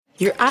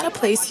You're at a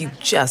place you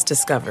just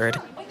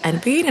discovered.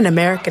 And being an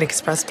American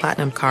Express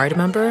Platinum card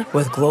member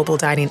with global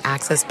dining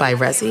access by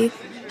Resy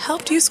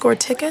helped you score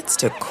tickets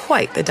to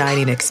quite the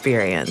dining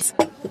experience.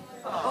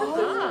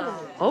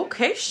 Oh,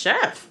 okay,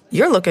 chef.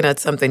 You're looking at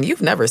something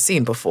you've never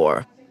seen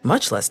before,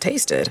 much less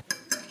tasted.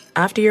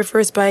 After your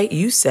first bite,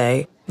 you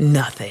say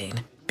nothing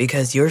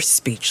because you're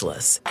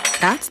speechless.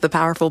 That's the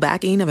powerful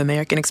backing of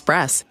American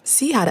Express.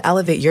 See how to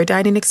elevate your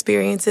dining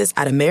experiences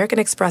at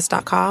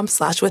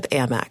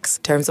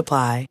americanexpress.com/withAmex. Terms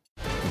apply.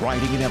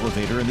 Riding an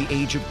elevator in the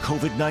age of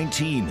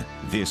COVID-19.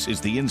 This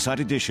is the Inside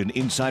Edition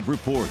Inside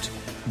Report.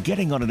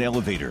 Getting on an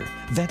elevator,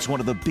 that's one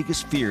of the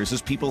biggest fears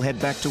as people head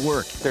back to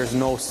work. There's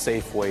no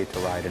safe way to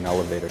ride an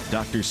elevator.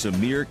 Dr.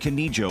 Samir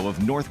Kanijo of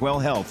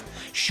Northwell Health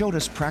showed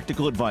us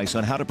practical advice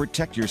on how to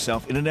protect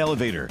yourself in an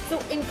elevator.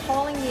 So in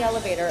calling the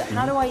elevator,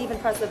 how do I even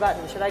press the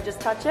button? Should I just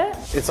touch it?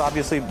 It's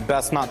obviously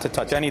best not to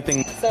touch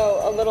anything.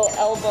 So a little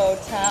elbow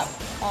tap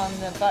on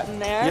the button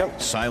there.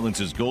 Yep. Silence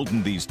is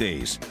golden these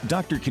days.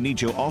 Dr.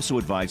 Kanijo also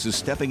advises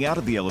stepping out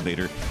of the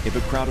elevator if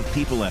a crowd of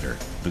people enter.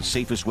 The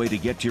safest way to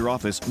get to your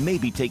office may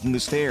be taking the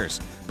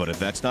stairs, but if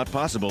that's not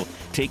possible,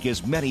 take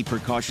as many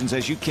precautions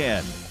as you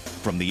can.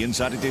 From the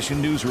Inside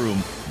Edition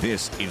newsroom,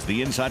 this is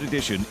the Inside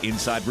Edition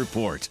Inside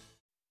Report.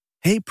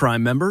 Hey,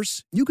 Prime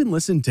members, you can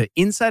listen to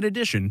Inside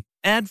Edition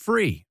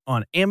ad-free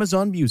on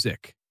Amazon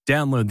Music.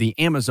 Download the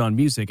Amazon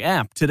Music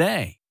app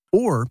today.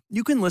 Or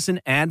you can listen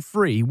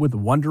ad-free with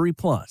Wondery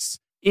Plus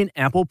in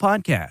Apple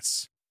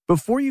Podcasts.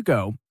 Before you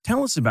go,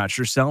 tell us about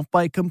yourself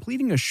by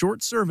completing a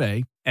short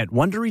survey at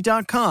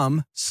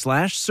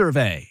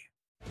Wondery.com/survey.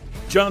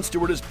 Jon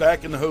Stewart is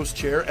back in the host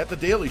chair at The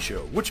Daily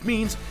Show, which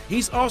means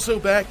he's also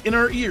back in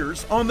our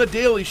ears on The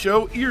Daily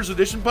Show Ears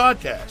Edition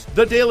podcast.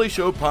 The Daily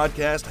Show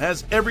podcast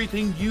has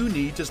everything you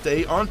need to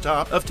stay on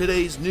top of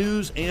today's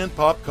news and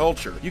pop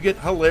culture. You get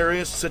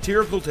hilarious,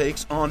 satirical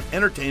takes on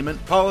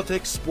entertainment,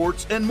 politics,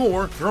 sports, and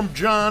more from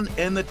Jon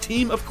and the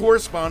team of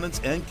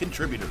correspondents and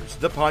contributors.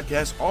 The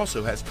podcast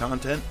also has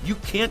content you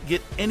can't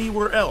get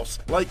anywhere else,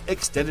 like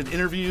extended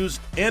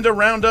interviews and a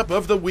roundup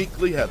of the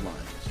weekly headlines.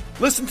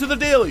 Listen to The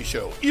Daily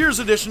Show, Ears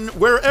Edition,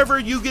 wherever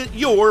you get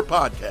your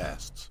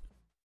podcasts.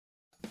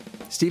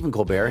 Stephen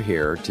Colbert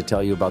here to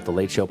tell you about The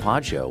Late Show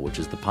Pod Show, which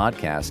is the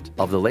podcast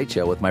of The Late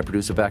Show with my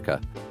producer, Becca.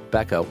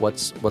 Becca,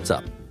 what's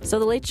up? So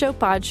The Late Show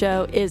Pod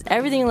Show is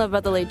everything you love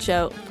about The Late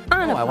Show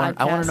on a podcast.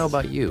 I want to know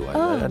about you.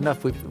 Oh.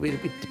 Enough.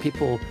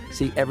 People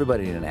see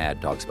everybody in an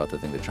ad talks about the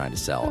thing they're trying to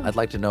sell. I'd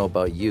like to know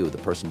about you, the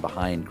person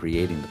behind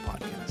creating the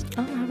podcast.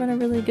 Oh, I'm having a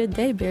really good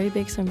day. Barry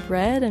baked some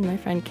bread, and my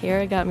friend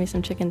Kara got me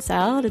some chicken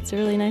salad. It's a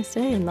really nice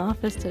day in the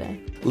office today.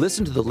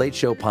 Listen to The Late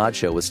Show Pod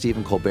Show with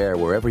Stephen Colbert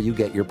wherever you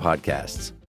get your podcasts.